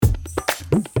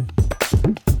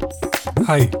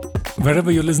Hi, wherever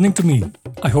you're listening to me,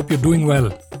 I hope you're doing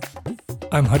well.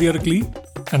 I'm Hari Arakali,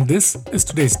 and this is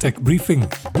today's tech briefing.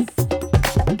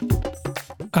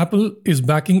 Apple is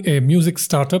backing a music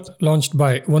startup launched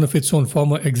by one of its own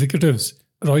former executives,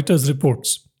 Reuters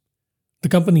reports. The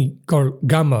company, called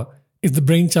Gamma, is the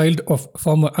brainchild of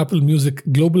former Apple Music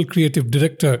Global Creative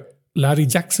Director Larry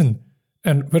Jackson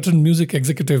and veteran music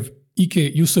executive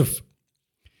E.K. Yusuf.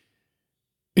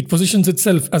 It positions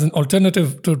itself as an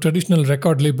alternative to traditional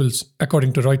record labels,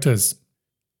 according to Reuters.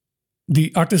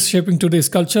 The artists shaping today's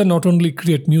culture not only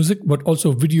create music but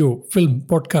also video, film,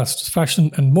 podcasts,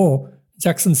 fashion, and more,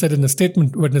 Jackson said in a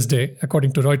statement Wednesday,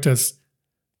 according to Reuters.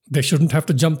 They shouldn't have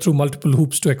to jump through multiple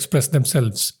hoops to express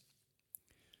themselves.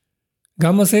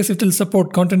 Gamma says it will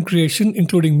support content creation,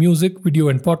 including music, video,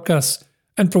 and podcasts,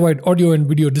 and provide audio and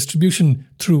video distribution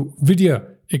through Vidya,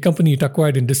 a company it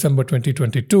acquired in December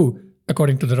 2022,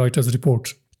 according to the Reuters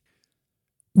report.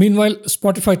 Meanwhile,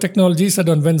 Spotify Technology said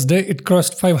on Wednesday it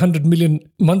crossed 500 million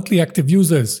monthly active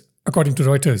users, according to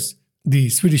Reuters. The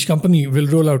Swedish company will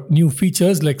roll out new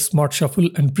features like Smart Shuffle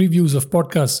and previews of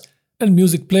podcasts and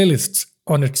music playlists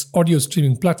on its audio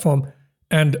streaming platform,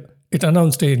 and it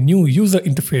announced a new user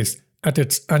interface at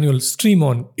its annual Stream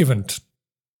On event.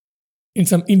 In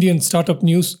some Indian startup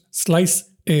news, Slice,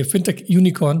 a fintech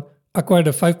unicorn, acquired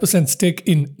a 5% stake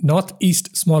in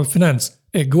Northeast Small Finance,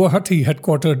 a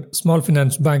Guwahati-headquartered small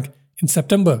finance bank, in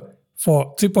September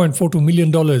for $3.42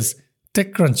 million,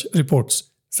 TechCrunch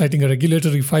reports, citing a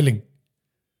regulatory filing.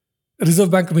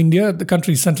 Reserve Bank of India, the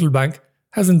country's central bank,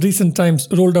 has in recent times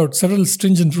rolled out several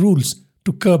stringent rules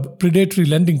to curb predatory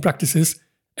lending practices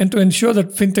and to ensure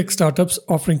that fintech startups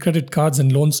offering credit cards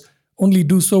and loans only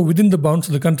do so within the bounds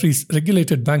of the country's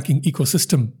regulated banking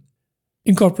ecosystem.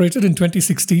 Incorporated in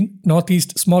 2016,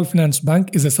 Northeast Small Finance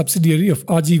Bank is a subsidiary of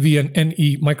RGV and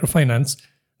NE Microfinance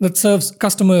that serves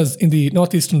customers in the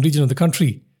northeastern region of the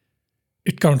country.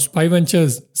 It counts Pi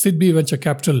Ventures, Sidbi Venture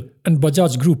Capital, and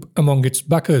Bajaj Group among its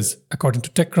backers, according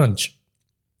to TechCrunch.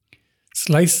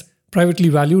 Slice, privately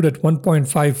valued at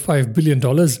 $1.55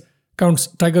 billion, counts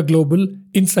Tiger Global,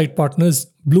 Insight Partners,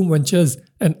 Bloom Ventures,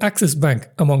 and Axis Bank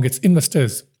among its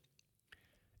investors.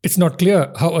 It's not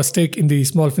clear how a stake in the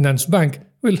small finance bank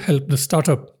will help the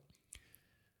startup.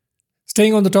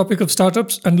 Staying on the topic of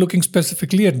startups and looking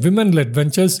specifically at women-led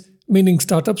ventures, meaning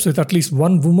startups with at least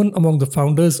one woman among the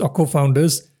founders or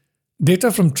co-founders,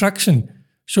 data from Traction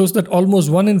shows that almost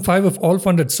 1 in 5 of all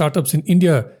funded startups in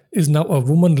India is now a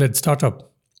woman-led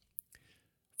startup.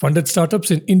 Funded startups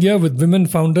in India with women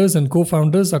founders and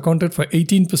co-founders accounted for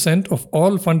 18% of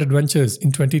all funded ventures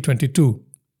in 2022.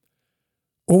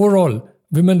 Overall,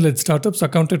 women-led startups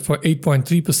accounted for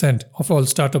 8.3% of all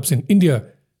startups in India,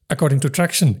 according to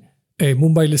Traction, a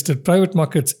Mumbai-listed private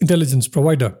markets intelligence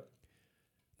provider.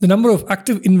 The number of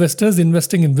active investors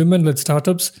investing in women-led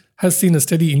startups has seen a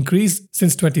steady increase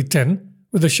since 2010,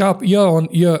 with a sharp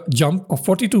year-on-year jump of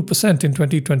 42% in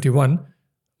 2021,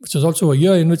 which was also a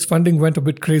year in which funding went a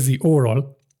bit crazy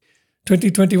overall.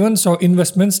 2021 saw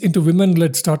investments into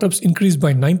women-led startups increase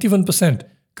by 91%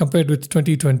 compared with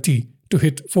 2020 to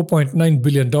hit $4.9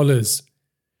 billion.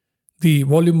 The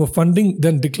volume of funding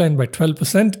then declined by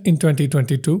 12% in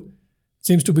 2022.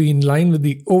 Seems to be in line with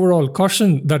the overall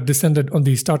caution that descended on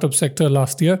the startup sector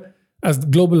last year as the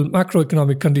global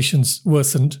macroeconomic conditions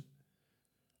worsened.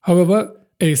 However,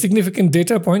 a significant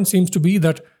data point seems to be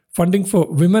that funding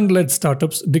for women-led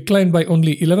startups declined by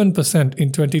only 11%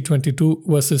 in 2022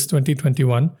 versus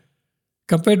 2021,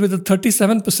 compared with a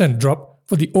 37% drop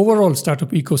for the overall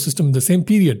startup ecosystem in the same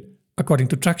period, according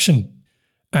to Traction.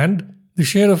 And the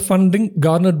share of funding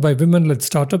garnered by women-led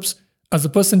startups as a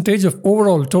percentage of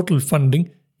overall total funding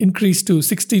increased to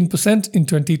 16% in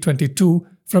 2022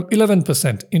 from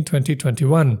 11% in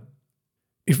 2021.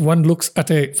 If one looks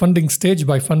at a funding stage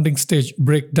by funding stage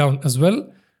breakdown as well,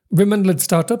 women-led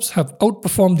startups have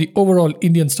outperformed the overall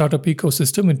Indian startup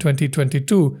ecosystem in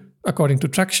 2022, according to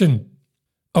Traction.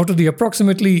 Out of the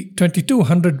approximately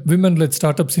 2,200 women-led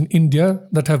startups in India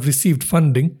that have received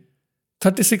funding,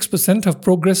 36% have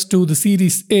progressed to the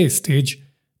Series A stage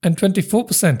and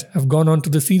 24% have gone on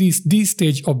to the Series D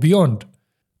stage or beyond.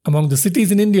 Among the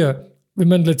cities in India,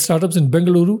 women-led startups in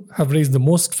Bengaluru have raised the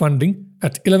most funding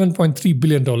at $11.3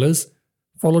 billion,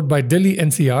 followed by Delhi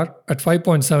NCR at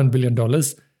 $5.7 billion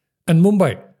and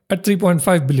Mumbai at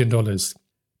 $3.5 billion.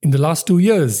 In the last 2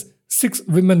 years, 6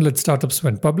 women-led startups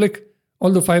went public,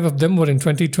 although 5 of them were in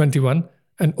 2021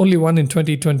 and only 1 in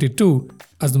 2022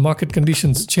 as the market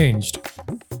conditions changed.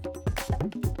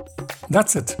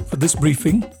 That's it for this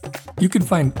briefing. You can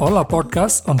find all our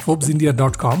podcasts on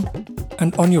ForbesIndia.com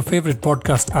and on your favorite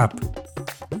podcast app.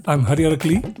 I'm Hari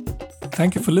Arakali.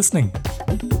 Thank you for listening.